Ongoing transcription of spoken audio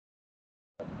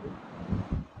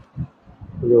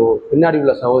கொஞ்சம் பின்னாடி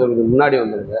உள்ள சகோதரர்களுக்கு முன்னாடி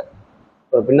வந்துருங்க.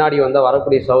 இப்போ பின்னாடி வந்தால்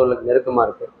வரக்கூடிய சகோதரர்களுக்கு நெருக்கமாக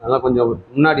இருக்குது. அதனால் கொஞ்சம்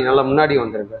நல்லா முன்னாடி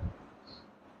வந்துருங்க.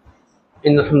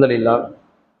 இன்னல் ஹம்துலில்லாஹ்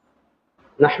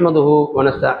நஹ்மதுஹு வ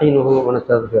நஸ்தஈனுஹு வ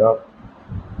நஸ்தக்ஃபிருஹு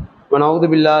வ நஊது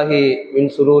பில்லாஹி மின்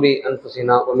ஷுரூரி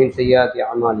அன்ஃபுஸினா வ மின் ஸய்யிஆத்தி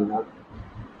அஅமாலினா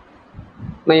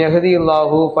மை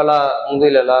யஹ்திஹில்லாஹு ஃபலா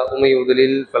முதில்ல லஹு வ மை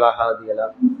யுத்லில் ஃபலா ஹாதிய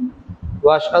லஹு வ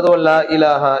அஷ்ஹது அன் லா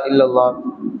இலாஹா இல்லல்லாஹ்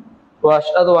வ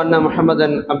அஷ்ஹது அன்ன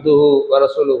முஹம்மதன் அப்துஹு வ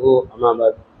ரசூலுஹு அம்மா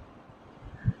பஅத்.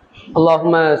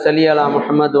 اللهم صل على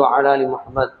محمد وعلى ال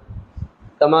محمد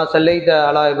كما صليت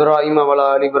على ابراهيم وعلى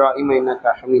ال ابراهيم انك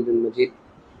حميد مجيد.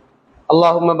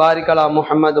 اللهم بارك على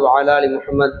محمد وعلى ال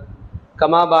محمد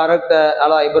كما باركت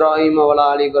على ابراهيم وعلى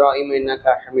ال ابراهيم انك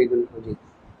حميد مجيد.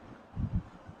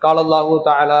 قال الله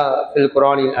تعالى في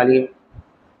القرآن العليم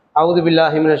اعوذ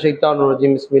بالله من الشيطان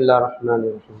الرجيم بسم الله الرحمن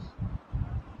الرحيم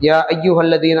يا ايها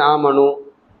الذين آمنوا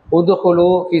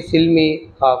ادخلوا في السلم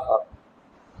كافة.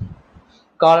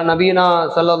 قال نبينا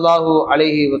صلى الله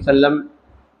عليه وسلم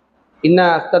إن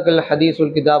أصدق الحديث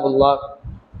كتاب الله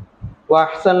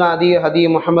وأحسن الهدي هدي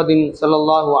محمد صلى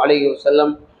الله عليه وسلم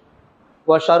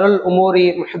وشر الأمور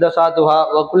محدثاتها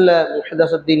وكل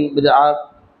محدثة بدعة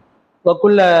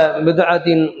وكل بدعة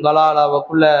ضلالة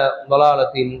وكل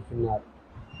ضلالة في النار.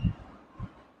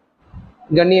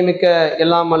 கண்ணியமிக்க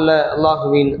எல்லாம் அல்ல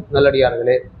அல்லாஹுவின்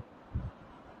நல்லடியார்களே,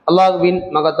 அல்லாஹுவின்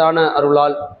மகத்தான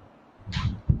அருளால்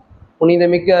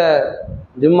புனிதமிக்க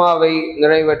ஜும்மாவை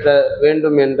நிறைவேற்ற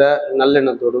வேண்டும் என்ற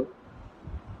நல்லெண்ணத்தோடும்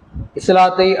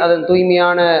இஸ்லாத்தை அதன்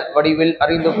தூய்மையான வடிவில்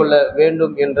அறிந்து கொள்ள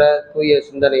வேண்டும் என்ற தூய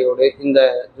சிந்தனையோடு இந்த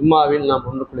ஜும்மாவில் நாம்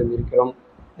ஒன்று கொண்டிருக்கிறோம்.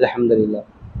 அல்ஹம்துலில்லாஹ்.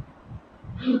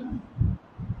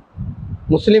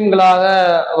 முஸ்லிம்களாக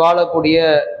வாழக்கூடிய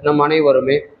நம்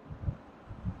அனைவருமே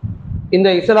இந்த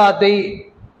இஸ்லாத்தை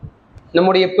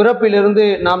நம்முடைய பிறப்பிலிருந்து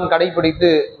நாம் கடைபிடித்து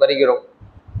வருகிறோம்.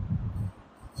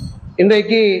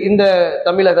 இன்றைக்கு இந்த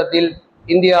தமிழகத்தில்,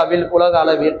 இந்தியாவில், உலக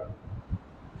அளவில்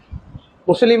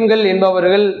முஸ்லிம்கள்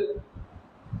என்பவர்கள்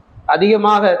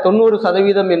அதிகமாக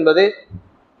 90% என்பது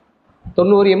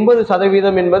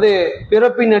 80% என்பது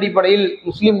பிறப்பின் அடிப்படையில்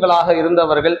முஸ்லிம்களாக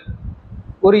இருந்தவர்கள்.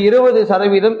 ஒரு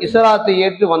 20% இஸ்லாத்தை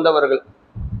ஏற்று வந்தவர்கள்.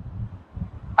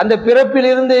 அந்த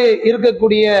பிறப்பிலிருந்து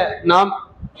இருக்கக்கூடிய நாம்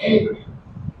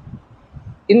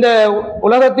இந்த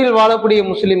உலகத்தில் வாழக்கூடிய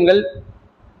முஸ்லிம்கள்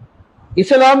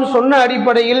இஸ்லாம் சொன்ன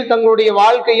அடிப்படையில் தங்களுடைய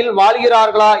வாழ்க்கையில்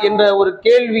வாழ்கிறார்களா என்ற ஒரு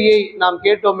கேள்வியை நாம்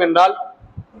கேட்டோம் என்றால்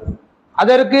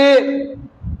அதற்கு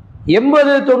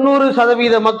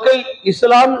 80-90% மக்கள்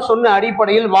இஸ்லாம் சொன்ன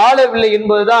அடிப்படையில் வாழவில்லை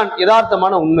என்பதுதான்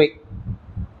யதார்த்தமான உண்மை.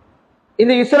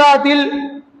 இந்த இஸ்லாத்தில்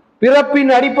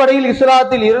பிறப்பின் அடிப்படையில்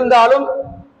இஸ்லாத்தில் இருந்தாலும்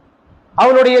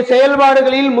அவருடைய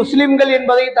செயல்பாடுகளில் முஸ்லிம்கள்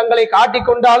என்பதை தங்களை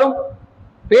காட்டிக்கொண்டாலும்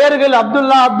பெயர்கள்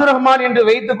அப்துல்லா, அப்துல் ரஹ்மான் என்று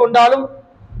வைத்துக் கொண்டாலும்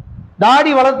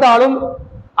தாடி வளர்த்தாலும்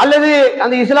அல்லது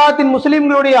அந்த இஸ்லாத்தின்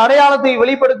முஸ்லிம்களுடைய அடையாளத்தை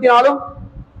வெளிப்படுத்தினாலும்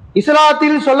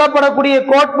இஸ்லாத்தில் சொல்லப்படக்கூடிய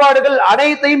கோட்பாடுகள்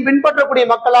அனைத்தையும் பின்பற்றக்கூடிய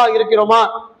மக்களாக இருக்கிறோமா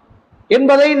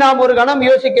என்பதை நாம் ஒரு கணம்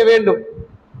யோசிக்க வேண்டும்.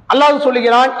 அல்லாஹ்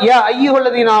சொல்லுகிறான், யா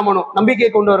அய்யுஹல்லதீன ஆமனூ, நம்பிக்கை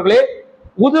கொண்டவர்களே,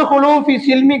 உதுகுலூ ஃபி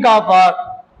ஸில்மி காஃபா,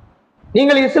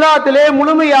 நீங்கள் இஸ்லாத்திலே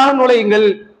முழுமையாக நுழையுங்கள்.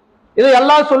 இதை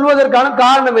அல்லாஹ் சொல்வதற்கான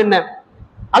காரணம் என்ன?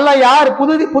 அல்லாஹ் யார்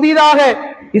புதிதாக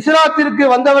இஸ்லாத்திற்கு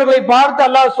வந்தவர்களை பார்த்து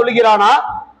அல்லாஹ் சொல்லுகிறானா,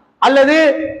 அல்லது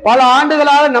பல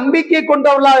ஆண்டுகளாக நம்பிக்கை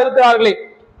கொண்டவர்களாக இருக்கிறார்களே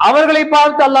அவர்களை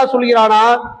பார்த்து அல்லாஹ் சொல்கிறானா?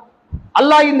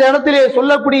 அல்லாஹ் இந்த இடத்திலே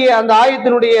சொல்லக்கூடிய அந்த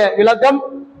ஆயத்தினுடைய விளக்கம்,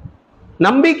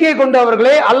 நம்பிக்கை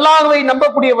கொண்டவர்களே, அல்லாஹ்வை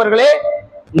நம்பக்கூடியவர்களே,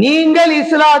 நீங்கள்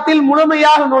இஸ்லாத்தில்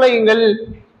முழுமையாக நுழையுங்கள்.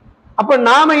 அப்ப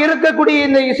நாம இருக்கக்கூடிய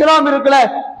இந்த இஸ்லாம் இருக்குல்ல,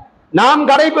 நாம்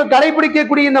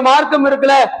கடைபிடிக்கக்கூடிய இந்த மார்க்கம்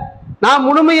இருக்குல்ல, நாம்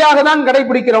முழுமையாக தான்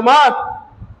கடைபிடிக்கிறோமா?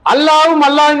 அல்லாஹ்வும்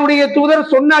அல்லாஹ்வினுடைய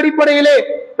தூதர் சொன்ன அடிப்படையிலே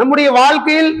நம்முடைய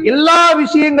வாழ்க்கையில் எல்லா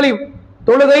விஷயங்களையும்,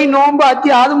 தொழுகை, நோன்பு, அச்சி,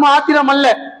 அது மாத்திரம் அல்ல,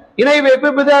 இணை வைப்பு,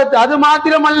 பிதஅத், அது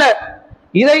மாத்திரம் அல்ல,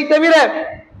 இதை தவிர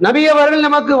நபி அவர்கள்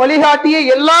நமக்கு வழிகாட்டிய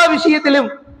எல்லா விஷயத்திலும்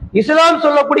இஸ்லாம்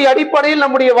சொல்லக்கூடிய அடிப்படையில்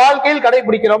நம்முடைய வாழ்க்கையில்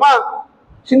கடைபிடிக்கிறோமா?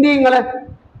 சிந்தியுங்களேன்.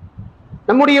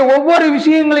 நம்முடைய ஒவ்வொரு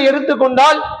விஷயங்களை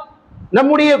எடுத்துக்கொண்டால்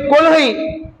நம்முடைய கொள்கை,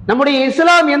 நம்முடைய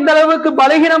இஸ்லாம் எந்த அளவுக்கு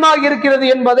பலகீனமாக இருக்கிறது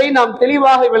என்பதை நாம்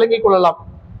தெளிவாக விளங்கிக் கொள்ளலாம்.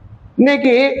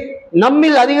 இன்னைக்கு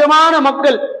நம்மில் அதிகமான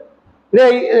மக்கள்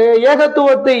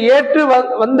ஏகத்துவத்தை ஏற்று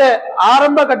வந்த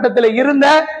ஆரம்ப கட்டத்தில் இருந்த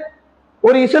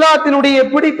ஒரு இஸ்லாத்தினுடைய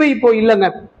பிடிப்பு இப்போ இல்லைங்க.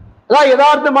 அதான்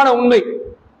யதார்த்தமான உண்மை.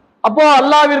 அப்போ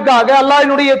அல்லாஹ்விற்காக,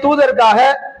 அல்லாஹ்வினுடைய தூதருக்காக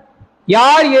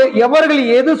யார் எவர்கள்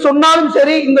எது சொன்னாலும்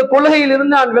சரி, இந்த கொள்கையில்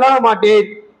இருந்து நான் விலக மாட்டேன்,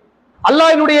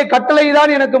 அல்லாஹ்வினுடைய கட்டளை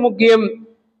தான் எனக்கு முக்கியம்,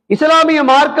 இஸ்லாமிய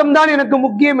மார்க்கம் தான் எனக்கு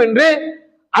முக்கியம் என்று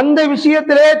அந்த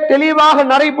விஷயத்திலே தெளிவாக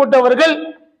நடைபெற்றவர்கள்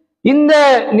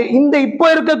இந்த இப்போ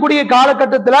இருக்கக்கூடிய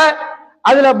காலகட்டத்தில்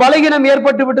அதுல பலகீனம்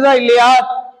ஏற்பட்டு விட்டுதா இல்லையா?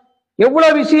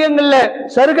 எவ்வளவு விஷயங்கள்ல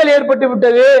சறுகல் ஏற்பட்டு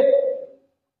விட்டது.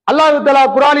 அல்லாஹ் தஆலா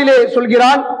குர்ஆனிலே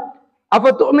சொல்கிறான்,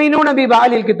 அப்ப துமினூன பி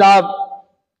பாலில் கிதாப்,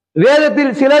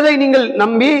 வேதத்தில் சிலதை நீங்கள்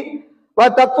நம்பி வ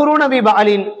தக்ஃபுரூன பி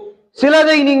பாலின்,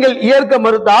 சிலதை நீங்கள் ஏற்க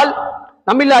மறுத்தால்.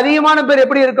 நம்மில் அதிகமான பேர்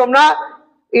எப்படி இருக்கோம்னா,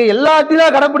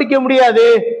 எல்லாத்தையும் கடைபிடிக்க முடியாது,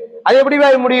 அது எப்படி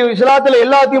முடியும், இஸ்லாத்துல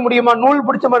எல்லாத்தையும் முடியுமா, நூல்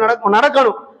பிடிச்ச மாதிரி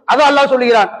நடக்கணும். அதான் அல்லாஹ்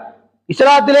சொல்லுகிறான்,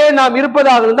 இஸ்லாத்திலே நாம்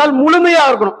இருப்பதாக இருந்தால் முழுமையா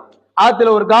இருக்கணும்.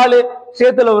 ஆத்துல ஒரு காலு,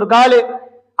 சேத்துல ஒரு காலு,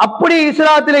 அப்படி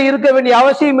இஸ்லாத்திலே இருக்க வேண்டிய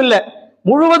அவசியம் இல்லை,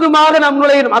 முழுவதுமாக நாம்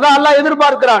நுழையணும். அதான் அல்லாஹ்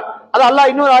எதிர்பார்க்கிறான். அதான் அல்லாஹ்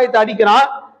இன்னொரு ஆயத்தை அடிக்கிறான்,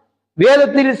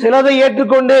 வேதத்தில் சிலதை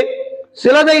ஏற்றுக்கொண்டு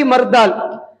சிலதை மறுத்தால்,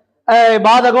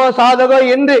 பாதகம் சாதகம்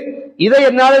என்று இதை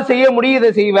என்னால செய்ய முடியும்,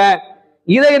 இதை செய்வேன்,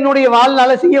 இதை என்னுடைய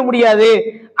வாழ்நாள செய்ய முடியாது,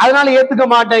 அதனால ஏத்துக்க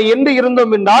மாட்டேன் என்று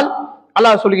இருந்தோம் என்றால்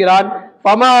அல்லாஹ் சொல்கிறான்,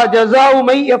 ஃபமா ஜஸாஉ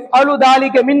மை யஃஅலு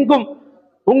தாலிக மின்கும்,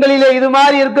 உங்களிலே இது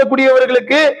மாதிரி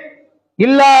இருக்கக்கூடியவர்களுக்கு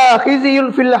இல்லா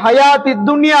ஹிஸியுன் ஃபில் ஹயாத்தி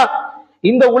துன்யா,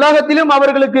 இந்த உலகத்திலும்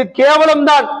அவர்களுக்கு கேவலம்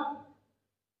தான்.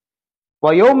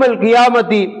 வ யௌமல்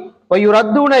கியாமத்தி வ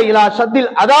யுரத்தூன இலா ஷத்தில்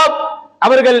அதாப்,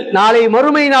 அவர்கள் நாளை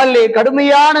மறுமை நாளிலே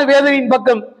கடுமையான வேதனையின்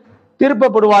பக்கம்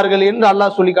திருப்பப்படுவார்கள் என்று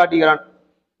அல்லாஹ் சொல்லி காட்டுகிறான்.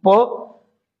 இப்போ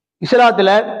இஸ்லாத்துல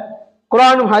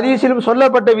குர்ஆனும் ஹதீஸிலும்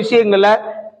சொல்லப்பட்ட விஷயங்கள்ல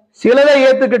சிலதை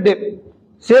ஏத்துக்கிட்டு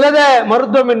சிலதை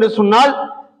மருத்துவம் என்று சொன்னால்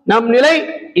நம் நிலை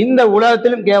இந்த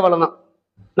உலகத்திலும் கேவலம் தான்,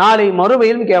 நாளை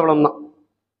மறுமையிலும் கேவலம் தான்.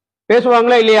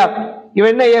 பேசுவாங்களா இல்லையா,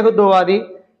 இவன் என்ன ஏகத்துவவாதி,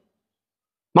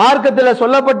 மார்க்கத்துல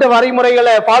சொல்லப்பட்ட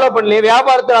வரைமுறைகளை ஃபாலோ பண்ணலையே,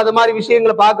 வியாபாரத்துல அது மாதிரி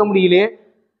விஷயங்களை பார்க்க முடியலையே,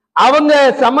 அவங்க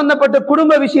சம்பந்தப்பட்ட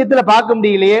குடும்ப விஷயத்துல பார்க்க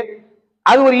முடியலையே,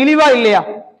 அது ஒரு இழிவா இல்லையா?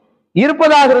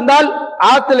 இருப்பதாக இருந்தால்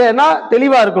ஆத்துலன்னா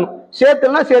தெளிவா இருக்கணும்,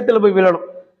 சேத்துலனா சேத்துல போய் விழணும்.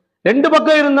 ரெண்டு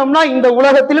பக்கம் இருந்தோம்னா இந்த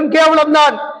உலகத்திலும் கேவலம்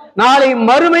தான், நாளை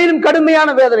மறுமையிலும் கடுமையான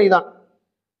வேதனை தான்.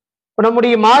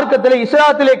 நம்முடைய மார்க்கத்திலே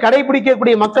இஸ்லாத்திலே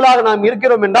கடைபிடிக்கக்கூடிய மக்களாக நாம்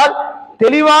இருக்கிறோம் என்றால்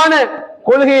தெளிவான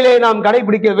கொள்கையிலே நாம்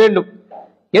கடைபிடிக்க வேண்டும்.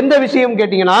 எந்த விஷயம்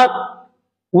கேட்டீங்கன்னா,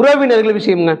 உறவினர்கள்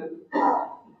விஷயம்ங்க.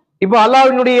 இப்போ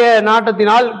அல்லாஹ்வினுடைய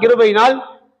நாட்டத்தினால் கிருபையினால்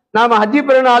நாம் ஹஜ்ஜி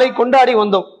பெருநாளை கொண்டாடி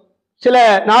வந்தோம், சில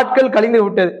நாட்கள் கழிந்து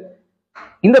விட்டது.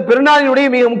 இந்த பெருநாளினுடைய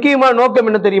மிக முக்கியமான நோக்கம்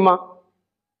என்ன தெரியுமா?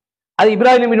 அது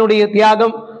இப்ராஹிமினுடைய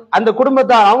தியாகம், அந்த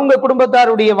குடும்பத்தார், அவங்க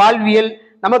குடும்பத்தாருடைய வாழ்வியல்,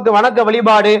 நமக்கு வணக்க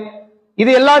வழிபாடு,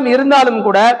 இது எல்லாம் இருந்தாலும்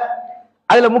கூட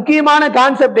அதுல முக்கியமான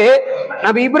கான்செப்ட்,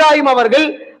 நபி இப்ராஹிம் அவர்கள்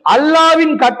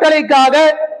அல்லாஹ்வின் கட்டளைக்காக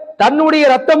தன்னுடைய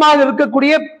ரத்தமாக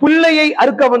இருக்கக்கூடிய பிள்ளையை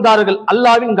அறுக்க வந்தார்கள்,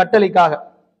 அல்லாஹ்வின் கட்டளைக்காக.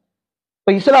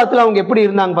 இப்ப இஸ்லாத்துல அவங்க எப்படி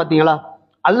இருந்தாங்க பாத்தீங்களா?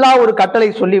 அல்லாஹ் ஒரு கட்டளை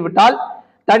சொல்லிவிட்டால்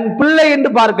தன் பிள்ளை என்று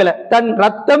பார்க்கல, தன்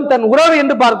ரத்தம் தன் உறவு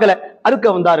என்று பார்க்கல, அறுக்க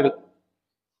வந்தார்கள்.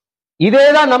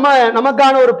 இதேதான்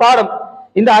நமக்கான ஒரு பாடம்.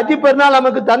 இந்த ஹஜ்ஜி பெருநாள்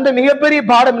நமக்கு தந்த மிகப்பெரிய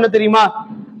பாடம் என்ன தெரியுமா?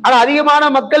 ஆனா அதிகமான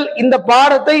மக்கள் இந்த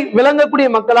பாடத்தை விளங்கக்கூடிய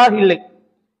மக்களாக இல்லை.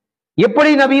 எப்படி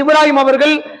நபி இப்ராஹிம்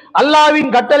அவர்கள்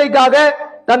அல்லாஹ்வின் கட்டளைக்காக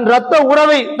தன் ரத்த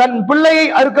உறவை தன் பிள்ளையை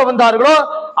அறுக்க வந்தார்களோ,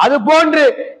 அது போன்று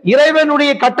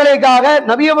இறைவனுடைய கட்டளைக்காக,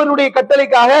 நபியவனுடைய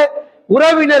கட்டளைக்காக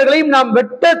உறவினர்களையும் நாம்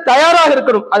வெட்ட தயாராக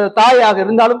இருக்கணும். அது தாயாக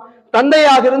இருந்தாலும்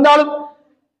தந்தையாக இருந்தாலும்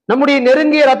நம்முடைய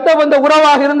நெருங்கிய ரத்த வந்த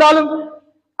உறவாக இருந்தாலும்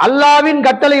அல்லாஹ்வின்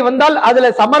கட்டளை வந்தால் அதுல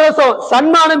சமரசம்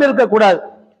சன்மானம் இருக்கக்கூடாது,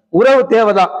 உறவு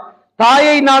தேவைதான்.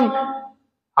 தாயை நாம்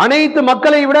அனைத்து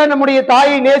மக்களை விட நம்முடைய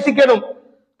தாயை நேசிக்கணும்,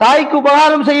 தாய்க்கு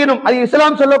உபகாரம் செய்யணும், அது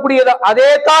இஸ்லாம் சொல்லக்கூடியது.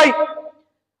 அதே தாய்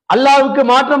அல்லாஹ்வுக்கு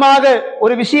மாற்றமாக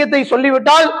ஒரு விஷயத்தை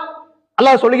சொல்லிவிட்டால்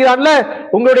அல்லாஹ் சொல்கிறான்ல,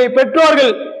 உங்களுடைய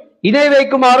பெற்றோர்கள் இணை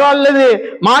வைக்குமாறோ அல்லது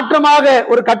மாற்றமாக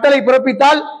ஒரு கட்டளை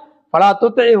பிறப்பித்தால் பலா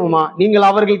துத்தையுமா, நீங்கள்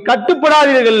அவர்கள்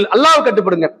கட்டுப்படாதீர்கள், அல்லாஹ்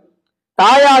கட்டுப்படுங்க.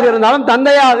 தாயாக இருந்தாலும்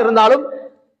தந்தையாக இருந்தாலும்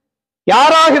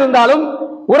யாராக இருந்தாலும்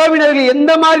உறவினர்கள்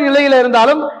எந்த மாதிரி நிலையில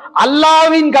இருந்தாலும்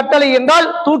அல்லாஹ்வின் கட்டளை என்றால்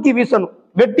தூக்கி வீசணும்,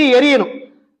 வெட்டி எறியணும்.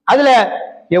 அதுல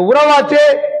என் உறவாச்சே,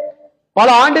 பல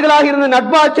ஆண்டுகளாக இருந்த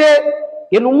நட்பாச்சே,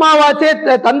 என் உம்மாவாச்சே,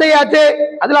 தந்தையாச்சே,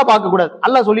 அதெல்லாம் பார்க்க கூடாது.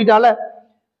 அல்லாஹ் சொல்லிட்டால,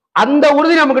 அந்த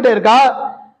உறுதி நம்ம கிட்ட இருக்கா?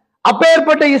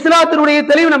 அப்பேற்பட்ட இஸ்லாத்தினுடைய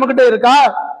தெளிவு நம்ம கிட்ட இருக்கா?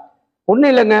 ஒண்ணு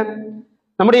இல்லைங்க.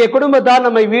 நம்முடைய குடும்பத்தார்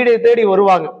நம்மை வீடு தேடி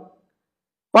வருவாங்க.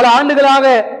 பல ஆண்டுகளாக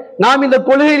நாம் இந்த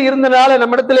கொள்கையில் இருந்தனால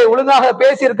நம்மிடத்திலே ஒழுங்காக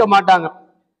பேசி இருக்க மாட்டாங்க.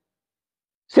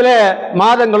 சில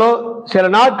மாதங்களோ சில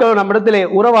நாட்களோ நம்மிடத்திலே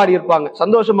உறவாடி இருப்பாங்க,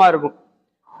 சந்தோஷமா இருக்கும்.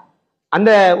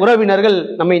 அந்த உறவினர்கள்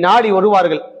நம்மை நாடி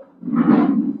வருவார்கள்.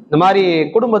 இந்த மாதிரி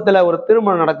குடும்பத்துல ஒரு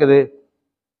திருமணம் நடக்குது,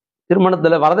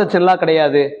 திருமணத்துல வரதட்சணைலாம்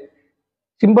கிடையாது,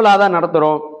 சிம்பிளா தான்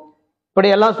நடத்துறோம்,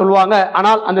 இப்படியெல்லாம் சொல்லுவாங்க.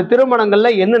 ஆனால் அந்த திருமணங்கள்ல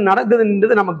என்ன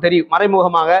நடக்குதுன்றது நமக்கு தெரியும்.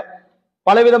 மறைமுகமாக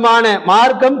பலவிதமான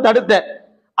மார்க்கம் தடுத்த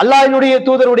அல்லாஹ்வினுடைய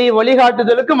தூதருடைய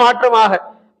வழிகாட்டுதலுக்கு மாற்றமாக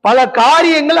பல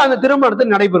காரியங்கள் அந்த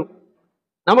திருமணத்தில் நடைபெறும்.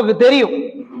 நமக்கு தெரியும்.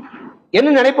 என்ன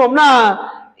நினைப்போம்னா,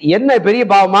 என்ன பெரிய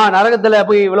பாவமா, நரகத்துல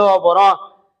போய் விழுவ போறோம்,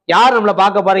 யார் நம்மளை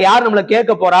பார்க்க போறா, யார் நம்மளை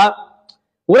கேட்க போறா,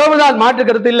 உறவுதான், மாற்று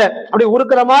கருத்து இல்ல. அப்படி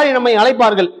உருக்கிற மாதிரி நம்மை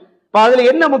அழைப்பார்கள். அதுல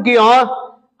என்ன முக்கியம்?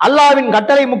 அல்லாவின்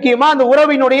கட்டளை முக்கியமா, அந்த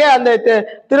உறவினுடைய அந்த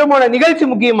திருமண நிகழ்ச்சி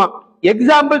முக்கியமா?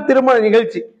 எக்ஸாம்பிள் திருமண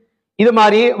நிகழ்ச்சி. இது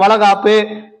மாதிரி வளகாப்பு,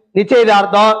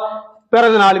 நிச்சயதார்த்தம்,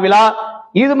 பிறந்த நாள் விழா,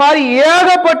 இது மாதிரி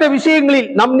ஏகப்பட்ட விஷயங்களில்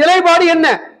நம் நிலைப்பாடு என்ன?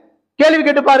 கேள்வி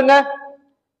கேட்டு பாருங்க.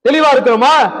 தெளிவா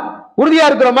இருக்கிறோமா? உறுதியா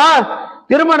இருக்கிறோமா?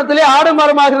 திருமணத்திலே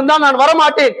ஆடம்பரமாக இருந்தால் நான்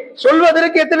வரமாட்டேன்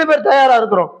சொல்வதற்கு எத்தனை பேர் தயாரா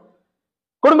இருக்கிறோம்?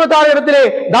 குடும்பத்தாரிடத்திலே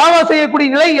தாவா செய்யக்கூடிய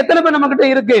நிலை எத்தனை பேர் நம்ம கிட்ட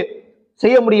இருக்கு?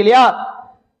 செய்ய முடியலையா?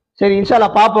 சரி, இன்ஷா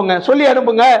அல்லாஹ் பாப்போங்க, சொல்லி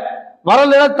அனுப்புங்க.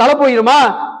 வரல தலை போயிருமா?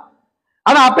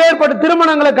 ஆனா அப்பேற்பட்ட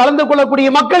திருமணங்களை கலந்து கொள்ளக்கூடிய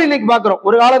மக்கள் இன்னைக்கு பார்க்கிறோம்.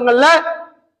 ஒரு காலங்கள்ல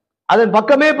அதன்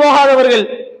பக்கமே போகாதவர்கள்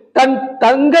தன்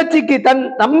தங்கச்சிக்கு, தன்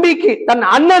தம்பிக்கு, தன்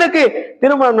அண்ணனுக்கு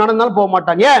திருமணம் நடந்தாலும் போக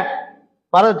மாட்டாங்க. ஏன்?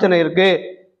 வரதட்சணை இருக்கு,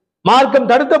 மார்க்கம்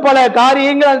தடுத்த பல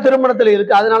காரியங்கள் அந்த திருமணத்தில்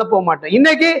இருக்கு, அதனால போக மாட்டேன்.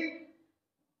 இன்னைக்கு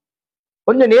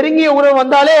கொஞ்சம் நெருங்கிய உறவு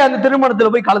வந்தாலே அந்த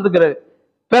திருமணத்துல போய் கலந்துக்கிறது,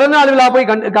 பிறந்தநாள் விழா போய்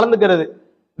கலந்துக்கிறது.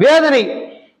 வேதனை.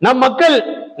 நம் மக்கள்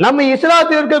நம்ம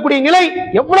இஸ்லாத்தில் இருக்கக்கூடிய நிலை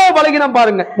எவ்வளவு பலகீனம்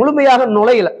பாருங்க. முழுமையாக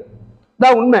நுழையல,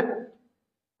 தான் உண்மை.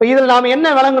 இதில் நாம என்ன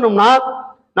விளங்கணும்னா,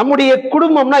 நம்முடைய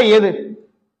குடும்பம்னா எது,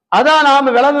 அதான்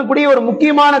நாம விளங்கக்கூடிய ஒரு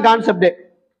முக்கியமான கான்செப்ட்.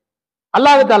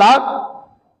 அல்லாஹ் தஆலா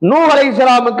நூஹ்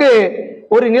அலைஹிஸ்ஸலாமுக்கு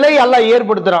ஒரு நிலை அல்லாஹ்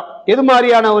ஏற்படுத்துறான். எது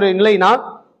மாதிரியான ஒரு நிலைனா,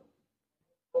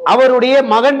 அவருடைய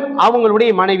மகன்,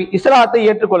 அவங்களுடைய மனைவி இஸ்லாத்தை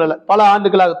ஏற்றுக்கொள்ளல. பல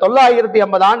ஆண்டுகளாக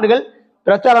 950 ஆண்டுகள்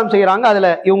பிரச்சாரம் செய்யறாங்க, அதுல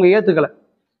இவங்க ஏத்துக்கல.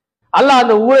 அல்லாஹ்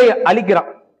அந்த ஊரை அழிக்கிறான்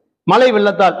மழை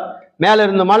வெள்ளத்தால். மேல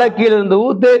இருந்து மழை, கீழே இருந்து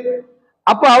ஊத்து.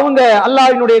 அப்ப அவங்க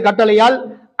அல்லாஹ்வினுடைய கட்டளையால்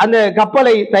அந்த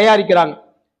கப்பலை தயாரிக்கிறாங்க.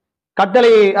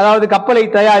 அதாவது கப்பலை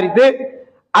தயாரித்து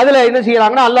அதுல என்ன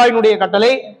செய்யறாங்கன்னா, அல்லாஹ்வினுடைய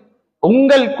கட்டளை,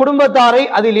 உங்கள் குடும்பத்தாரை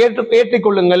அதில் ஏற்றிக்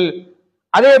கொள்ளுங்கள்.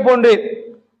 அதே போன்று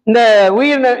இந்த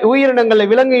உயிரினங்கள்ல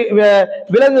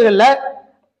விலங்குகள்ல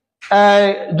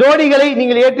ஜோடிகளை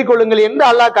நீங்கள் ஏற்றிக்கொள்ளுங்கள் என்று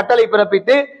அல்லாஹ் கட்டளை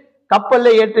பிறப்பித்து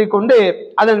கப்பல்ல ஏற்றிக்கொண்டு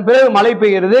அதன் பிறகு மழை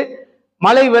பெய்கிறது.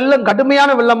 மழை வெள்ளம் கடுமையான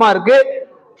வெள்ளமா இருக்கு.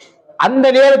 அந்த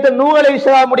நேரத்தில் நூஹ்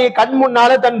அலைஹிஸ்ஸலாமுடைய கண்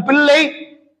முன்னால தன் பிள்ளை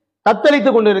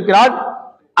தத்தளித்துக் கொண்டிருக்கிறான்.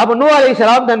 அப்ப நூஹ்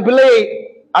அலைஹிஸ்ஸலாம் தன் பிள்ளையை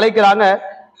அழைக்கிறாங்க,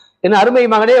 என் அருமை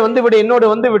மகனே வந்து விடு, என்னோடு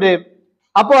வந்து விடு.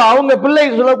 அப்போ அவங்க பிள்ளை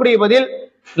சொல்லக்கூடிய பதில்,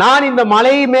 நான் இந்த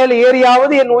மலை மேல்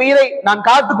ஏறியாவது என் உயிரை நான்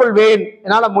காத்துக் கொள்வேன்,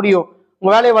 என்னால முடியும்,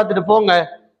 உங்க வேலையை பார்த்துட்டு போங்க.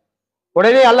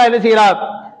 உடனே அல்லாஹ் என்ன செய்யறார்?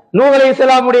 நூஹ்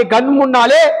அலைஹிஸ்ஸலாமுடைய கண்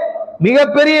முன்னாலே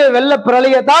மிகப்பெரிய வெள்ள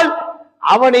பிரளயத்தால்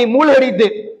அவனை மூழ்கடித்து,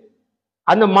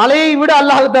 அந்த மலையை விட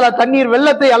அல்லாஹ் தஆலா தண்ணீர்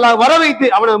வெள்ளத்தை அல்லாஹ் வர வைத்து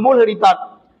அவனை மூழ்கடித்தான்.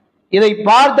 இதை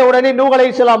பார்த்த உடனே நூஹ்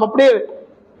அலைஹிஸ்ஸலாம் அப்படியே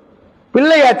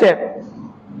பிள்ளையாச்சே,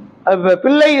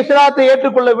 பிள்ளை இஸ்லாத்தை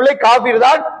ஏற்றுக்கொள்ளவில்லை, காஃபிர்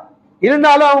தான்,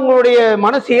 இருந்தாலும் அவங்களுடைய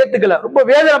மனசு ஏத்துக்கல, ரொம்ப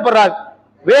வேதனைப்படுறாங்க.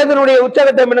 வேதனுடைய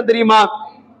உச்சகட்டம் என்ன தெரியுமா?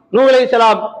 நூஹ்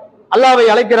அலைஹிஸ்ஸலாம் அல்லாஹ்வை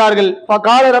அழைக்கிறார்கள்.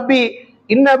 ஃபகால ரப்பி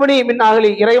இன்னபனி மின்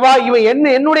அஹ்லி, இறைவா இவன்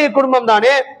என்னுடைய குடும்பம்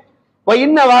தானே, வ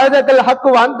இன்ன வஅதகல் ஹக்கு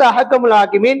வ அன்த அஹ்கமுல்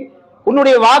ஹாக்கிமீன்,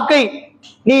 உன்னுடைய வாக்கை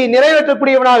நீ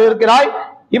நிறைவேற்றக்கூடியவனாக இருக்கிறாய்,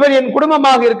 இவன் என்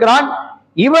குடும்பமாக இருக்கிறான்,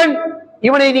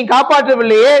 இவனை நீ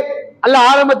காப்பாற்றவில்லையே. அல்லாஹ்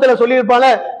ஆரம்பத்துல சொல்லியிருப்பால,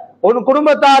 உன்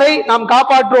குடும்பத்தாரை நாம்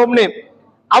காப்பாற்றுவோம்னு.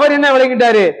 அவர் என்ன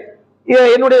விளங்கிட்டாரு?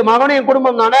 என்னுடைய மகனை என்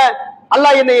குடும்பம் தானே,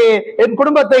 அல்லாஹ் என்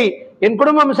குடும்பத்தை, என்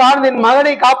குடும்பம் சார்ந்த என்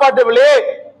மகனை காப்பாற்றவில்லையே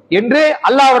என்று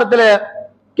அல்லாஹ் இடத்துல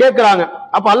கேட்கிறாங்க.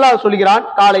 அப்ப அல்லாஹ் சொல்கிறான்,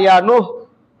 காலையா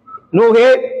நூஹே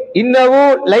இன்னஹு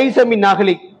லைஸ மின்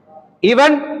அஹ்லி,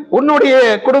 இவன் உன்னுடைய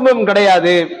குடும்பம்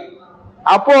கிடையாது.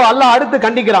 அப்போ அல்லாஹ் அடுத்து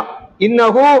கண்டிக்கிறான்,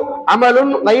 இன்னஹு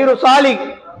அமலுன் கைரு சாலிஹ்,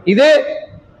 இது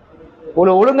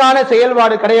ஒரு ஒழுங்கான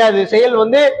செயல்பாடு கிடையாது, செயல்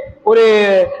ஒரு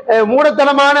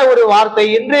மூடத்தனமான ஒரு வார்த்தை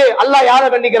என்று அல்லாஹ் யாரை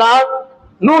கண்டிக்கிறான்?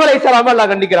 நூஹ் அலைஹிஸ்ஸலாம்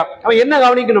அல்லாஹ் கண்டிக்கிறான். அவன் என்ன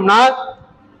கவனிக்கணும்னா,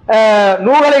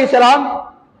 நூஹ் அலைஹிஸ்ஸலாம்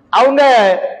அவங்க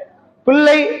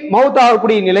பிள்ளை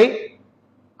மௌத்தாகக்கூடிய நிலை,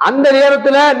 அந்த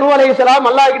நேரத்துல நூஹ் அலைஹிஸ்ஸலாம்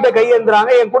அல்லாஹ் கிட்ட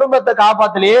கையேந்துறாங்க, என் குடும்பத்தை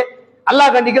காப்பாத்தலையே.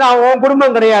 அல்லாஹ் கண்டிக்கிறான், அவன் உன்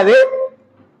குடும்பம் கிடையாது,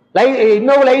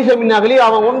 இன்னொரு லைஸ மின் அஹ்லி,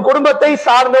 அவன் உன் குடும்பத்தை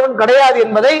சார்ந்தவன் கிடையாது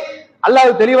என்பதை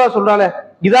அல்லாஹ் தெளிவா சொல்றாங்க.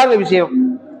 இதாங்க விஷயம்.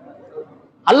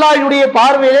 அல்லாஹ்வுடைய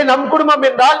பார்வையிலே நம் குடும்பம்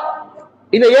என்றால்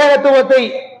இந்த ஏகத்துவத்தை,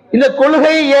 இந்த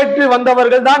கொள்கையை ஏற்று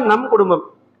வந்தவர்கள் தான் நம் குடும்பம்.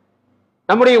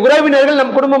 நம்முடைய உறவினர்கள்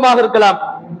நம் குடும்பமாக இருக்கலாம்,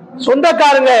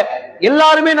 சொந்தக்காரங்க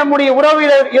எல்லாருமே நம்முடைய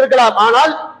உறவினர் இருக்கலாம்,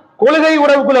 ஆனால் கொள்கை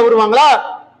உறவுக்குள்ள வருவாங்களா?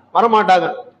 வரமாட்டாங்க.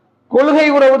 கொள்கை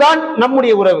உறவு தான்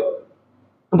நம்முடைய உறவு.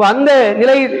 அப்ப அந்த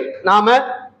நிலையில் நாம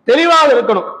தெளிவாக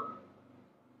இருக்கணும்.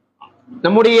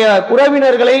 நம்முடைய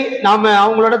உறவினர்களை நாம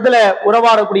அவங்களிடத்துல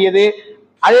உறவாடக்கூடியது,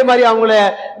 அதே மாதிரி அவங்கள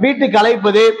வீட்டுக்கு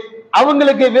அழைப்பது,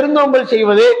 அவங்களுக்கு விருந்தோம்பல்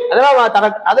செய்வது,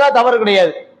 அதெல்லாம் தவறு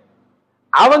கிடையாது.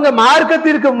 அவங்க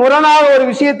மார்க்கத்திற்கு முரணாக ஒரு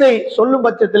விஷயத்தை சொல்லும்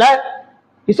பட்சத்துல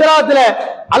இஸ்லாத்துல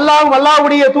அல்லாஹ்வும்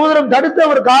அல்லாஹ்வுடைய தூதரும் தடுத்த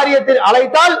ஒரு காரியத்தை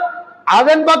அழைத்தால்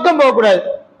அதன் பக்கம் போகக்கூடாது.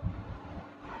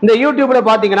 இந்த யூடியூப்ல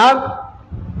பாத்தீங்கன்னா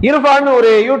இரஃபான்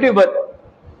ஒரு யூடியூபர்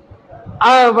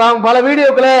பல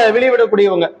வீடியோக்களை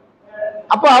வெளியிடக்கூடியவங்க.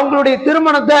 அப்ப அவங்களுடைய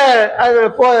திருமணத்தை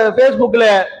பேஸ்புக்ல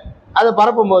அதை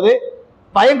பரப்பும் போது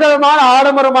பயங்கரமான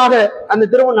ஆடம்பரமாக அந்த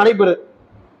திருமணம் நடைபெறுது.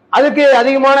 அதுக்கு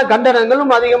அதிகமான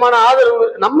கண்டனங்களும் அதிகமான ஆதரவு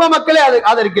நம்ம மக்களே அதை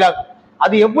ஆதரிக்கிறாங்க.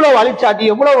 அது எவ்வளவு அழிச்சாட்டி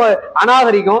எவ்வளவு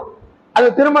அநாகரிகம். அந்த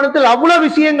திருமணத்தில் அவ்வளவு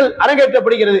விஷயங்கள்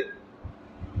அரங்கேற்றப்படுகிறது.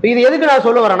 இது எதுக்கு நான்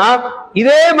சொல்ல வரேன்னா,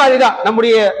 இதே மாதிரிதான்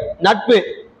நம்முடைய நட்பு,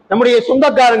 நம்முடைய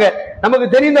சொந்தக்காரங்க, நமக்கு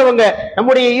தெரிந்தவங்க,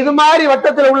 நம்முடைய இது மாதிரி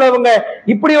வட்டத்தில் உள்ளவங்க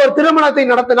இப்படி ஒரு திருமணத்தை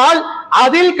நடத்தினால்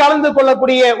அதில் கலந்து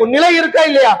கொள்ளக்கூடிய ஒரு நிலை இருக்கா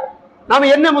இல்லையா? நாம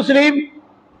என்ன முஸ்லீம்?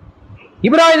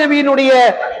 இப்ராஹிம் நபியினுடைய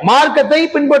மார்க்கத்தை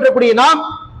பின்பற்றக்கூடிய நாம்,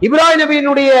 இப்ராஹிம்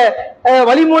நபியினுடைய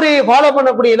வழிமுறையை ஃபாலோ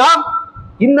பண்ணக்கூடிய நாம்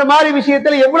இந்த மாதிரி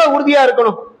விஷயத்துல எவ்வளவு உறுதியா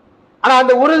இருக்கணும். ஆனா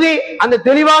அந்த உறுதி, அந்த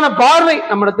தெளிவான பார்வை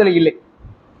நம்மிடத்துல இல்லை.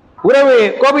 உறவு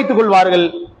கோபித்துக் கொள்வார்கள்.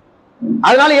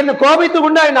 அதனால என்ன கோபித்துக்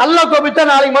கொண்டா என்ன அல்லாஹ் கோபித்தா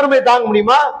நாளைக்கு மறுமையை தாங்க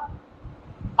முடியுமா?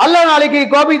 அல்லாஹ் நாளைக்கு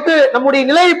கோபித்து நம்முடைய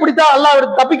நிலையை பிடித்தா அல்லாஹ்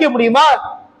தப்பிக்க முடியுமா?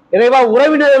 இறைவா,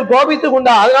 உறவினர்கள் கோபித்துக்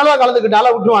கொண்டா அதனால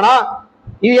கலந்துக்கிட்டால விட்டுவானா?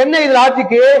 இது என்ன இது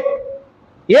ஆட்சிக்கு?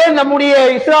 ஏன் நம்முடைய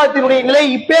இஸ்லாத்தினுடைய நிலை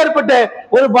இப்பேற்பட்ட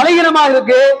ஒரு பலகீனமாக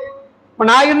இருக்கு?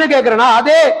 நான் என்ன கேட்கிறேன்னா,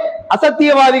 அதே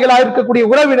அசத்தியவாதிகளாக இருக்கக்கூடிய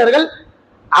உறவினர்கள்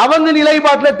அவங்க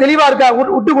நிலைப்பாட்டில் தெளிவா இருக்கா?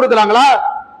 விட்டு கொடுக்குறாங்களா?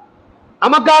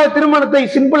 நமக்காக திருமணத்தை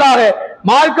சிம்பிளாக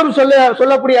மார்க்கம்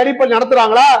சொல்லக்கூடிய அடிப்படை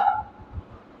நடத்துறாங்களா?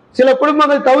 சில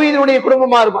குடும்பங்கள் தௌஹீதுடைய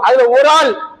குடும்பமா இருக்கும். அதுல ஒரு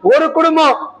ஆள் ஒரு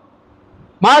குடும்பம்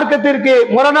மார்க்கத்திற்கு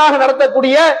முரணாக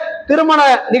நடத்தக்கூடிய திருமண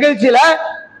நிகழ்ச்சியில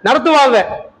நடத்துவாங்க.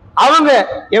 அவங்க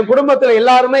என் குடும்பத்துல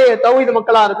எல்லாருமே தௌஹீது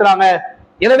மக்களா இருக்கிறாங்க,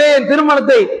 எனவே என்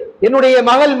திருமணத்தை, என்னுடைய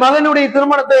மகனுடைய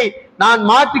திருமணத்தை நான்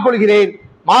மாற்றிக் கொள்கிறேன்,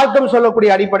 மார்க்கம் சொல்லக்கூடிய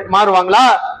அடிப்படை மாறுவாங்களா?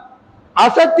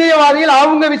 அசத்தியவாதிகள்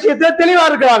அவங்க விஷயத்துல தெளிவா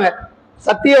இருக்கிறாங்க.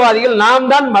 சத்தியவாதிகள் நாம்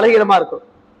தான் பலகீனமா இருக்கும்.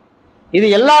 இது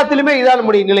எல்லாத்திலுமே இதான்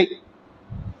நம்முடைய நிலை.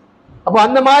 அப்ப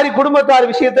அந்த மாதிரி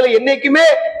குடும்பத்தார் விஷயத்துல என்னைக்குமே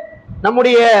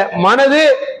நம்முடைய மனது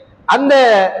அந்த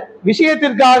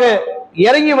விஷயத்திற்காக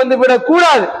இறங்கி வந்து விடக்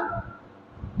கூடாது.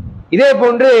 இதே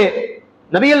போன்று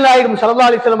நபிகள் நாயகம் ஸல்லல்லாஹு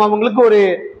அலைஹி வஸல்லம் அவங்களுக்கு ஒரு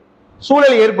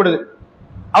சூழல் ஏற்படுது.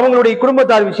 அவங்களுடைய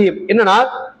குடும்பத்தார் விஷயம் என்னன்னா,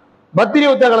 பத்ரி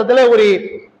யுத்த காலத்துல ஒரு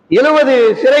 70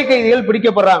 சிறை கைதிகள்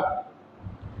பிடிக்கப்படுறாங்க.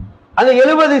 அந்த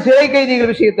 70 சிறை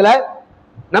கைதிகள் விஷயத்துல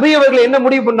நபி அவர்கள் என்ன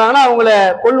முடிவு பண்றாங்கன்னா, அவங்கள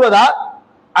கொல்வதா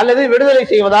அல்லது விடுதலை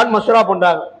செய்வதான்னு மசூரா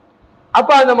பண்றாங்க. அப்ப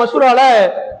அந்த மசூரால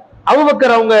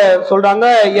அபூபக்கர் அவங்க சொல்றாங்க,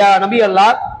 யா நபி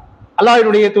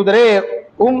அல்லாஹ்வினுடைய தூதரே,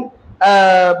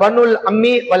 பனுல்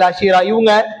அம்மி வல் அஷீரா,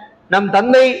 இவங்க நம்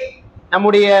தந்தை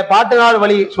நம்முடைய பாட்டனார்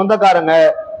வழி சொந்தக்காரங்க,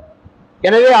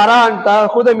 எனவே அரான்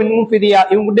தஹுதமின் முஃபிதியா,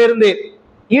 இவங்கிட்ட இருந்து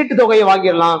ஈட்டு தொகையை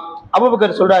வாங்கிடலாம்.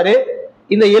 அபூபக்கர் சொல்றாரு,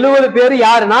 இந்த 70 பேர்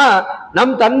யாருன்னா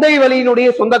நம் தந்தை வழியினுடைய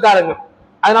சொந்தக்காரங்க,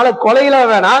 அதனால கொலையில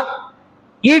வேணா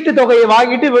ஈட்டு தொகையை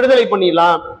வாங்கிட்டு விடுதலை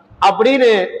பண்ணிடலாம்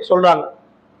அப்படின்னு சொல்றாங்க.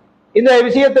 இந்த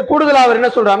விஷயத்தை கூடுதலா அவர் என்ன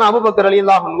சொல்றாங்கன்னா, அபூபக்கர்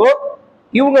ரலியல்லாஹு அன்ஹு,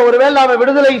 இவங்க ஒருவேளை நாம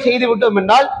விடுதலை செய்து விட்டோம்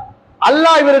என்றால்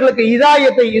அல்லாஹ் இவர்களுக்கு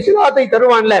இதாயத்தை, இஸ்லாத்தை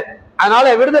தருவான்ல, அதனால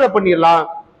விடுதலை பண்ணிடலாம்.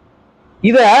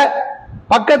 இத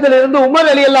பக்கத்துல இருந்து உமர்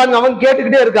ரலியல்லாஹு அன்ஹு அவங்க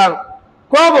கேட்டுக்கிட்டே இருக்காங்க.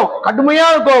 கோபம்,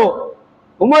 கடுமையான கோபம்.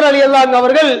 உமர் ரலியல்லாஹு அன்ஹு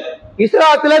அவர்கள்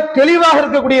இஸ்லாத்துல தெளிவாக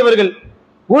இருக்கக்கூடியவர்கள்,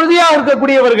 உறுதியாக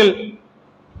இருக்கக்கூடியவர்கள்.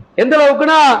 எந்த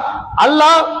அளவுக்குன்னா,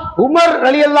 அல்லாஹ் உமர்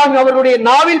ரலியல்லாஹு அன்ஹு அவர்களுடைய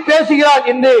நாவில் பேசுகிறார்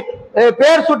என்று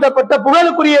பெயர் சூட்டப்பட்ட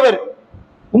புகழுக்குரியவர்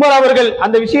உமர் அவர்கள்.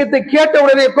 அந்த விஷயத்தை கேட்ட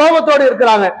உடனே கோபத்தோடு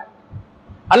இருக்கிறாங்க.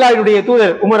 அல்லாஹ்வுடைய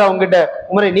தூதர் உமர் அவங்க கிட்ட,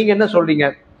 உமரை நீங்க என்ன சொல்றீங்க?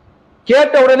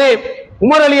 கேட்ட உடனே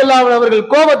உமர் ரலியல்லாஹு அன்ஹு அவர்கள்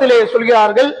கோபத்திலே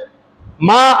சொல்கிறார்கள்,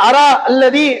 மா அரா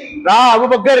அல்லதி ரா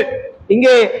அபூபக்கர்,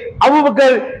 இங்கே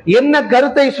அபூபக்கர் என்ன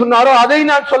கருத்தை சொன்னாரோ அதை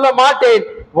நான் சொல்ல மாட்டேன்.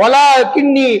 வலா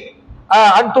கின்னி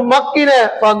அன்தும் மக்கின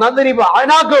நந்தரிபு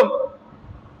அனாக்கும்,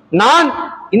 நான்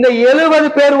இந்த 70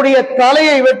 பேருடைய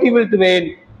தலையை வெட்டி வீழ்த்துவேன்.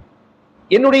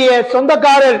 என்னுடைய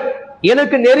சொந்தக்காரர்,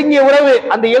 எனக்கு நெருங்கிய உறவு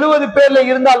அந்த 70 பேர்ல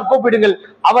இருந்தால் கூப்பிடுங்கள்,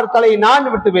 அவர் தலையை நான்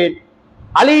வெட்டுவேன்.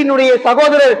 அலியினுடைய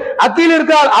சகோதரர் அத்தில்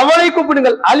இருக்கிறார், அவரை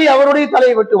கூப்பிடுங்கள், அலி அவருடைய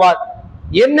தலையை வெட்டுவார்.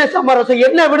 என்ன சமரசம்,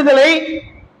 என்ன விடுதலை?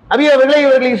 நபி அவர்களே,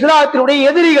 இவர்கள் இஸ்லாத்தினுடைய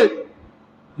எதிரிகள்,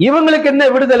 இவங்களுக்கு என்ன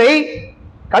விடுதலை?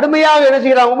 கடுமையாக என்ன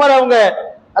செய்யறாங்க உமர் அவங்க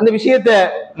அந்த விஷயத்தை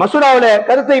மசூராவுல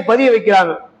கருத்தை பதிய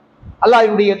வைக்கிறாங்க.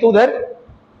 அல்லாஹ்வுடைய தூதர்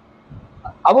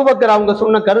அபூபக்கர் அவங்க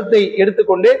சொன்ன கருத்தை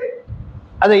எடுத்துக்கொண்டு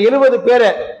அதை 70 பேரை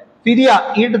ஃபிதியா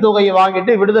ஈட்டு தொகையை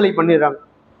வாங்கிட்டு விடுதலை பண்ணிடுறாங்க.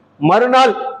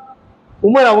 மறுநாள்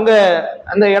உமர் அவங்க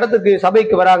அந்த இடத்துக்கு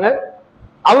சபைக்கு வராங்க.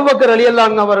 அபூபக்கர் ரலியல்லாஹு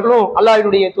அன்ஹு அவர்களும்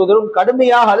அல்லாஹ்வுடைய தூதரும்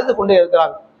கடுமையாக அழுது கொண்டே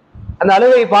இருக்கிறாங்க. அந்த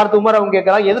அழுவை பார்த்து உமர் அவங்க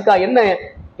கேட்கிறாங்க, எதுக்கா, என்ன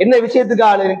என்ன விஷயத்துக்கா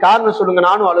அழுது, காரணம் சொல்லுங்க,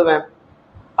 நானும் அழுவேன்.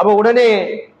 அப்ப உடனே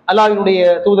அல்லாஹ்வினுடைய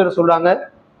தூதர் சொல்றாங்க,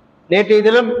 நேற்றைய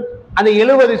தினம் அந்த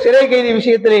 70 சிறை கைதி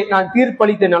விஷயத்திலே நான்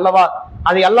தீர்ப்பளித்தேன் அல்லவா,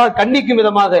 அதை அல்லாஹ் கண்டிக்கும்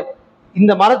விதமாக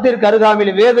இந்த மரத்திற்கு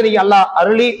அருகாமையில் வேதனை அல்லாஹ்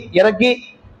அருளி இறக்கி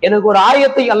எனக்கு ஒரு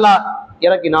ஆயத்தை அல்லாஹ்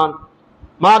இறக்கினான்.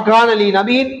 மா கானலி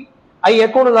நபியின் ஐ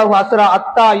யகூனு அஸ்ரா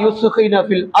அத்தா யுஸ்கின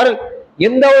ஃபில் அர்ல்.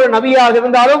 எந்த ஒரு நபியாக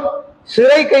இருந்தாலும்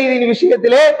சிறை கைதியின்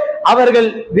விஷயத்திலே அவர்கள்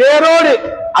வேரோடு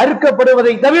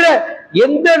அறுக்கப்படுவதை தவிர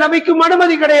எந்த நபிக்கும்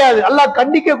அனுமதி கிடையாது. அல்லாஹ்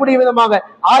கண்டிக்கக்கூடிய விதமாக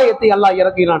ஆயத்தை அல்லாஹ்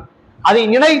இறக்கினான். அதை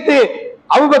நினைத்து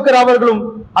அபூபக்கர் அவர்களும்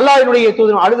அல்லாஹ்வினுடைய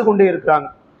தூதரும் அழுது கொண்டே இருக்கிறாங்க.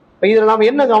 இதுல நாம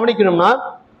என்ன கவனிக்கணும்னா,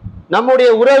 நம்முடைய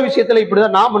உறவு விஷயத்துல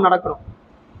இப்படிதான் நாம நடக்கணும்.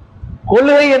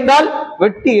 கொள்கை என்றால்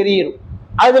வெட்டி எறியணும்.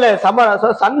 அதுல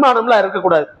சன்மானம்லாம்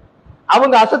இருக்கக்கூடாது.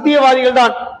 அவங்க அசத்தியவாதிகள்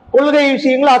தான். கொள்கை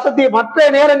விஷயங்கள் அசத்திய, மற்ற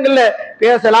நேரங்கள்ல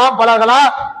பேசலாம், பழகலாம்.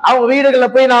 அவங்க வீடுகள்ல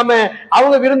போய் நாம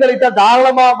அவங்க விருந்தளித்தா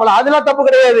தாராளமா பழம், அதெல்லாம் தப்பு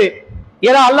கிடையாது.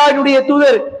 ஏன்னா அல்லாஹ்வினுடைய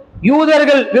தூதர்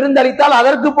யூதர்கள் விருந்தளித்தால்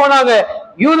அதற்கு போனாங்க,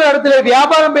 யூதர் இடத்துல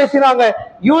வியாபாரம் பேசினாங்க,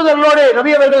 யூதர்களோடு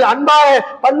நபி அவர்கள் அன்பாக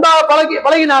பண்பாக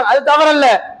பழகினாங்க. அது தவறல்ல.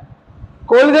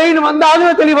 கொள்கைன்னு வந்தா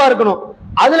அதுல தெளிவா இருக்கணும்,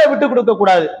 அதுல விட்டு கொடுக்க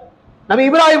கூடாது. நபி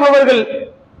இப்ராஹிம் அவர்கள்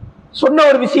சொன்ன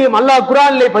ஒரு விஷயம் அல்லாஹ்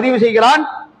குர்ஆனிலே பதிவு செய்கிறான்.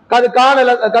 கது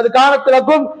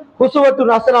கானத்துலக்கும்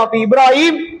ஹுஸ்வத்துன் ஹஸனா ஃபி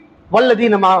இப்ராஹிம்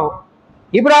வல்லதீன மஅஹு.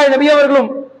 இப்ராஹிம் நபி அவர்களும்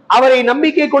அவரை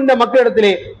நம்பிக்கை கொண்ட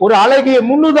மக்களிடத்திலே ஒரு அழகிய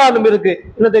முன்னுதாரணம் இருக்கு.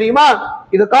 என்ன தெரியுமா?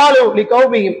 இது காலு லி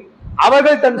கௌமிஹிம்.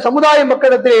 அவர்கள் தன் சமுதாய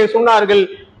மக்களிடத்திலே சொன்னார்கள்,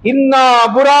 இன்னா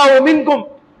புராஉ மின்கும்,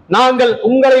 நாங்கள்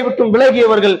உங்களை விட்டும்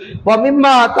விலகியவர்கள், வ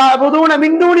மிம்மா தஅபுதூன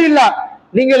மின் தூனில்லாஹ்,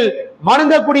 நீங்கள்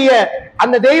வணங்கக்கூடிய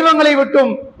அந்த தெய்வங்களை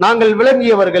விட்டும் நாங்கள்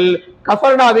விளங்கியவர்கள்,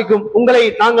 கஃபர்னாவிக்கும், உங்களை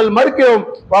நாங்கள் மறுக்கிறோம்,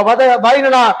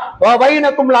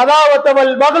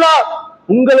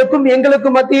 உங்களுக்கும்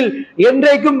எங்களுக்கும் மத்தியில்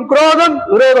என்றைக்கும் குரோதம்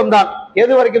விரோதம் தான்.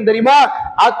 எது வரைக்கும் தெரியுமா?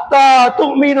 அத்தா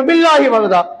துமீனு பில்லாஹி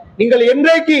வஹதா, நீங்கள்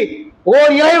என்றைக்கு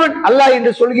ஓர் இறைவன் அல்லாஹ்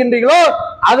என்று சொல்கின்றீர்களோ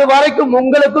அது வரைக்கும்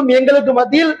உங்களுக்கும் எங்களுக்கும்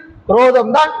மத்தியில்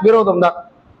குரோதம் தான், விரோதம் தான்.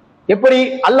 எப்படி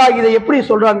அல்லாஹ் இதை எப்படி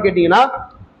சொல்றான்னு கேட்டீங்கன்னா,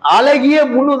 அழகிய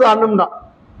முன்னுதாரணம் தான்.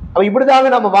 அப்ப இப்படிதாங்க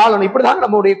நம்ம வாழணும், இப்படிதாங்க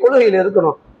நம்மளுடைய கொள்கையில்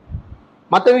இருக்கணும்.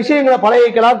 மற்ற விஷயங்களை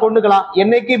பழகிக்கலாம், கொண்டுக்கலாம்.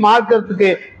 என்னைக்கு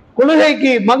மார்க்கத்துக்கு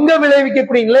கொள்கைக்கு மங்கம்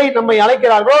விளைவிக்கக்கூடிய நிலை நம்மை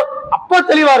அழைக்கிறார்களோ அப்ப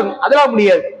தெளிவா இருக்கும். அதெல்லாம்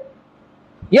முடியாது.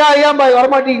 ஏன்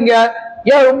வரமாட்டீங்க,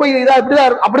 ஏன் ரொம்ப இதா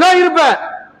இப்படிதான், அப்படிதான் இருப்பேன்.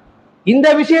 இந்த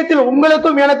விஷயத்தில்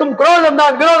உங்களுக்கும் எனக்கும் குரோதம்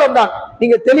தான், விரோதம் தான்.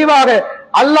 நீங்க தெளிவாக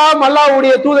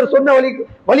அல்லாஹ்வுடைய தூதர் சொன்ன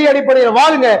வழி அடிப்படையில்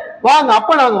வாழுங்க, வாங்க,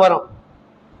 அப்ப நாங்க வரோம்.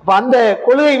 அப்ப அந்த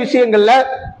கொள்கை விஷயங்கள்ல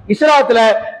இஸ்லாத்துல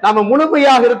நாம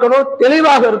முழுமையாக இருக்கணும்,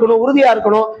 தெளிவாக இருக்கணும், உறுதியா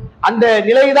இருக்கணும். அந்த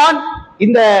நிலைதான்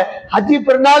இந்த ஹஜ்ஜி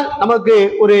பெருநாள் நமக்கு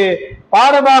ஒரு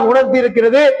பாடமாக உணர்த்தி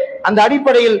இருக்கிறது. அந்த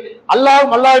அடிப்படையில்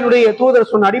அல்லாஹ்வினுடைய தூதர்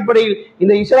சொன்ன அடிப்படையில்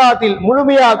இந்த இஸ்லாத்தில்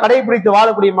முழுமையாக கடைபிடித்து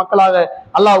வாழக்கூடிய மக்களாக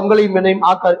அல்லாஹ் உங்களையும் என்னையும்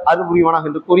ஆக்க அருள் புரிவானாக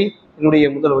என்று கூறி என்னுடைய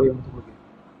முதல் உரையை முடித்துக் கொள்கிறேன்.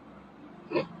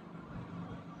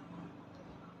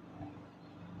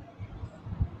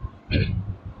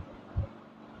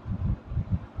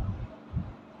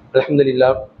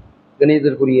 அல்ஹம்துலில்லாஹ்.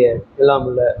 கணிதத்திற்குரிய எல்லாம்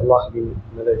உள்ள அல்லாஹ்வின்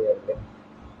நல்லடியார்களே,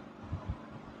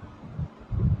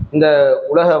 இந்த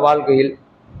உலக வாழ்க்கையில்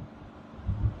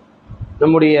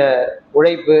நம்முடைய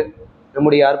உழைப்பு,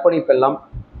 நம்முடைய அர்ப்பணிப்பெல்லாம்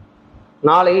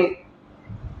நாளை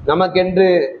நமக்கென்று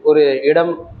ஒரு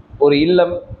இடம், ஒரு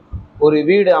இல்லம், ஒரு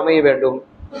வீடு அமைய வேண்டும்.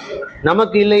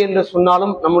 நமக்கு இல்லை என்று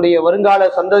சொன்னாலும் நம்முடைய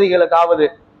வருங்கால சந்ததிகளுக்காவது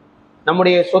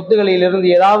நம்முடைய சொத்துகளிலிருந்து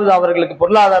ஏதாவது அவர்களுக்கு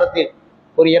பொருளாதாரத்தில்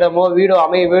ஒரு இடமோ வீடோ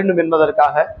அமைய வேண்டும்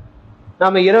என்பதற்காக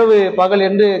நாம் இரவு பகல்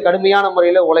என்று கடுமையான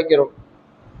முறையில் உழைக்கிறோம்.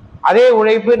 அதே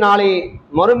உழைப்பு நாளை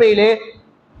மறுமையிலே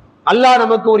அல்லாஹ்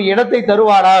நமக்கு ஒரு இடத்தை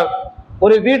தருவாரா,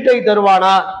 ஒரு வீட்டை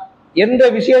தருவானா என்ற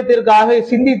விஷயத்திற்காக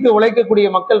சிந்தித்து உழைக்கக்கூடிய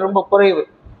மக்கள் ரொம்ப குறைவு.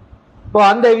 இப்போ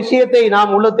அந்த விஷயத்தை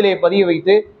நாம் உள்ளத்திலே பதிய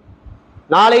வைத்து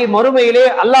நாளை மறுமையிலே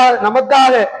அல்லாஹ்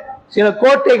நமக்காக சில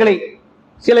கோட்டைகளை,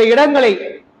 சில இடங்களை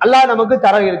அல்லாஹ் நமக்கு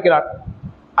தர இருக்கிறார்.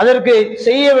 அதற்கு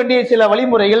செய்ய வேண்டிய சில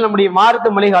வழிமுறைகள் நம்முடைய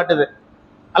மார்க்கம் வழிகாட்டுது.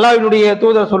 அல்லாஹ்வினுடைய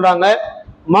தூதர் சொல்றாங்க,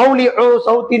 மௌலிஉ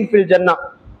சௌத்தின் ஃபில் ஜன்னா,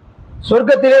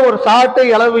 சொர்க்கத்திலே ஒரு சாட்டை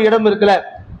அளவு இடம் இருக்கல,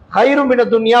 ஹைரும் மின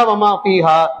துன்யா வமா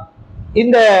ஃபீஹா,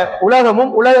 இந்த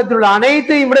உலகமும் உலகத்தில் உள்ள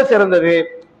அனைத்தையும் விட சிறந்தது.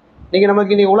 நீங்க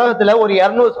நமக்கு இன்னைக்கு உலகத்துல ஒரு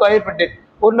 200 ஸ்கொயர் ஃபீட்,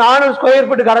 ஒரு 400 ஸ்கொயர்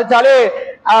ஃபீட் கிடைச்சாலே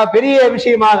பெரிய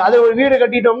விஷயமாக, அது ஒரு வீடு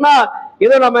கட்டிட்டோம்னா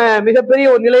ஏதோ நம்ம மிகப்பெரிய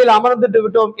ஒரு நிலையில அமர்ந்துட்டு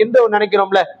விட்டோம் என்று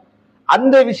நினைக்கிறோம்ல,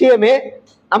 அந்த விஷயமே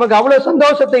நமக்கு அவ்வளவு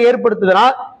சந்தோஷத்தை ஏற்படுத்துதுன்னா,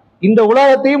 இந்த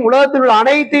உலகத்தையும் உலகத்தில் உள்ள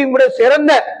அனைத்தையும் விட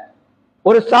சிறந்த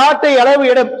ஒரு சாட்டை அளவு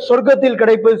இடம் சொர்க்கத்தில்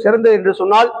கிடைப்பது சிறந்தது என்று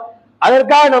சொன்னால்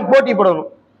அதற்காக நாம் போட்டி போடணும்,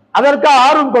 அதற்காக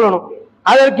ஆர்வம் கொள்ளணும்.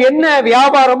 அதற்கு என்ன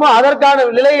வியாபாரமோ அதற்கான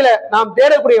நிலையில நாம்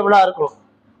தேடக்கூடியவர்களா இருக்கணும்.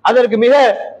 அதற்கு மிக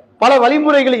பல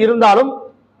வழிமுறைகள் இருந்தாலும்,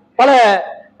 பல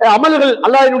அமல்கள்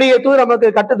அல்லாஹ்வினுடைய தூதர் நமக்கு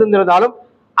கற்று தந்திருந்தாலும்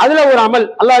அதுல ஒரு அமல்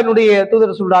அல்லாஹ்வினுடைய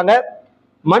தூதர் சொல்றாங்க,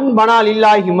 மன் பனால்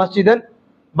இல்லாஹி மஸ்ஜிதன்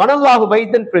பனல்லாஹு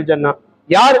பைத்தன் ஃபில் ஜன்னா.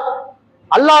 யார்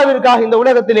அல்லாஹ்விற்காக இந்த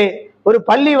உலகத்திலே ஒரு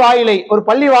பள்ளி வாயிலை ஒரு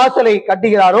பள்ளி வாசலை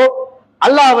கட்டுகிறாரோ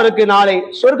அல்லாஹ் அவருக்கு நாளை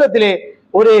சொர்க்கத்திலே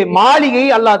ஒரு மாளிகை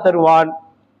அல்லாஹ் தருவான்.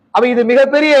 அப்ப இது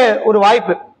மிகப்பெரிய ஒரு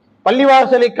வாய்ப்பு.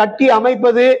 பள்ளிவாசலை கட்டி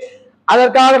அமைப்பது,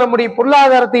 அதற்காக நம்முடைய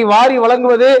பொருளாதாரத்தை வாரி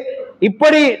வழங்குவது,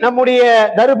 இப்படி நம்முடைய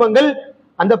தர்மங்கள்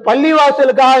அந்த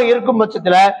பள்ளிவாசலுக்காக இருக்கும்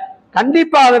பட்சத்துல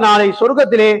கண்டிப்பாக நாளை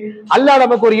சொர்க்கத்திலே அல்லாஹ்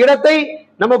நமக்கு ஒரு இடத்தை,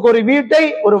 நமக்கு ஒரு வீட்டை,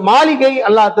 ஒரு மாளிகை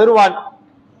அல்லாஹ் தருவான்.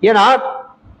 ஏன்னா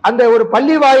அந்த ஒரு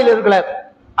பள்ளி வாயில் இருக்கல,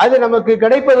 அது நமக்கு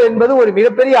கிடைப்பது என்பது ஒரு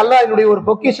மிகப்பெரிய அல்லாஹ்வினுடைய ஒரு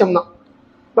பொக்கிஷம் தான்.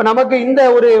 இப்ப நமக்கு இந்த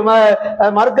ஒரு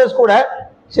மர்கஸ் கூட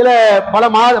சில பல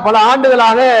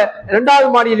ஆண்டுகளாக 2வது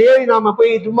மாடியில் ஏறி நாம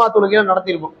போய் ஜும்மா தொழுகை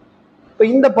நடத்தியிருப்போம். இப்ப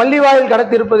இந்த பள்ளி வாயில்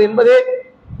கடத்திருப்பது என்பது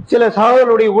சில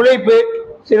சகோதரருடைய உழைப்பு,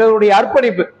 சிலருடைய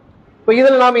அர்ப்பணிப்பு. இப்ப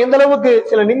இதில் நாம் எந்த அளவுக்கு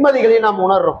சில நிம்மதிகளை நாம்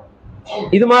உணர்றோம்.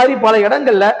 இது மாதிரி பல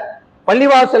இடங்கள்ல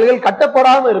பள்ளிவாசல்கள்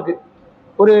கட்டப்படாம இருக்கு.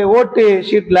 ஒரு ஓட்டு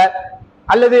ஷீட்ல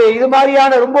அல்லது இது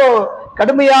மாதிரியான ரொம்ப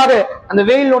கடுமையாக அந்த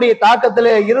வெயிலுடைய தாக்கத்துல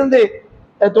இருந்து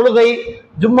தொழுகை,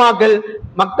 ஜும்மாக்கள்,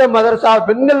 மக்தப், மதரசா,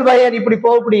 பெண்கள் பயன், இப்படி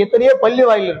போகக்கூடிய எத்தனையோ பள்ளி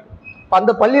வாயில் இருக்கு.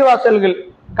 அந்த பள்ளிவாசல்கள்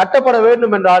கட்டப்பட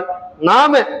வேண்டும் என்றால்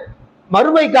நாம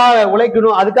மறுமைக்காக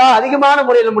உழைக்கணும். அதுக்காக அதிகமான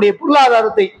முறையில் நம்முடைய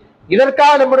பொருளாதாரத்தை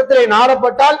இதற்காக நம்மிடத்திலே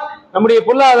நாடப்பட்டால் நம்முடைய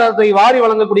பொருளாதாரத்தை வாரி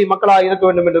வழங்கக்கூடிய மக்களாக இருக்க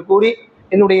வேண்டும் என்று கூறி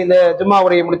என்னுடைய இந்த ஜும்மா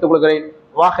உரையை முடித்துக் கொள்கிறேன்.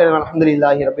 வாஹிரன்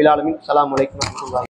அல்ஹம்துலில்லாஹி ரப்பில் ஆலமீன். அஸ்ஸலாமு அலைக்கும் வரஹ்மத்துல்லாஹி.